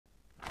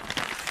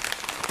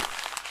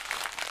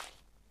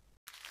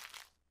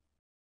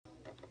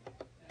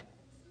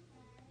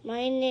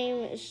My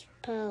name is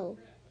Pearl.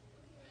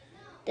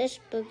 This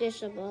book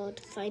is about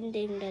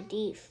finding the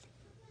thief.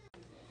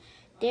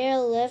 There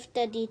lived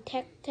a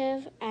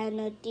detective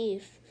and a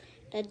thief.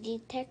 The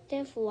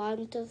detective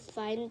wanted to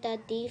find the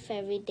thief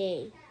every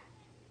day.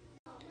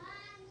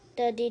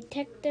 The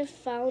detective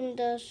found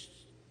the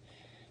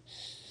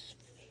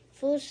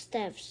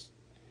footsteps.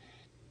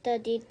 The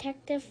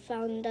detective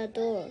found the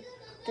door.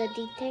 The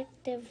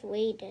detective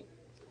waited.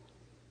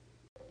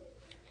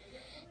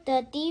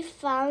 The thief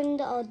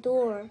found a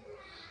door,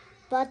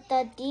 but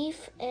the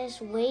thief is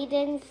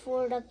waiting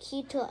for the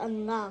key to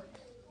unlock.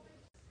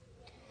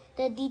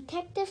 The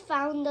detective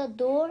found the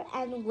door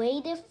and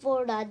waited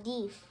for the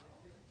thief.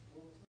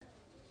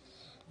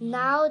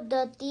 Now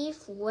the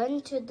thief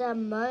went to the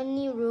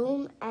money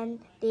room and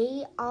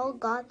they all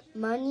got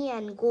money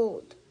and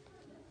gold.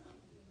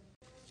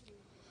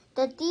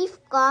 The thief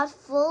got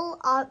full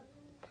up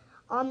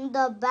on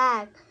the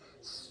bag,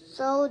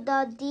 so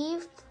the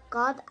thief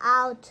got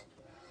out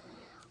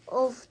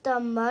of the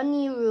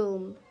money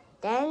room.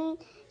 Then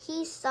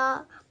he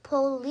saw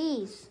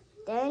police.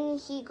 Then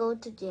he go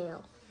to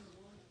jail.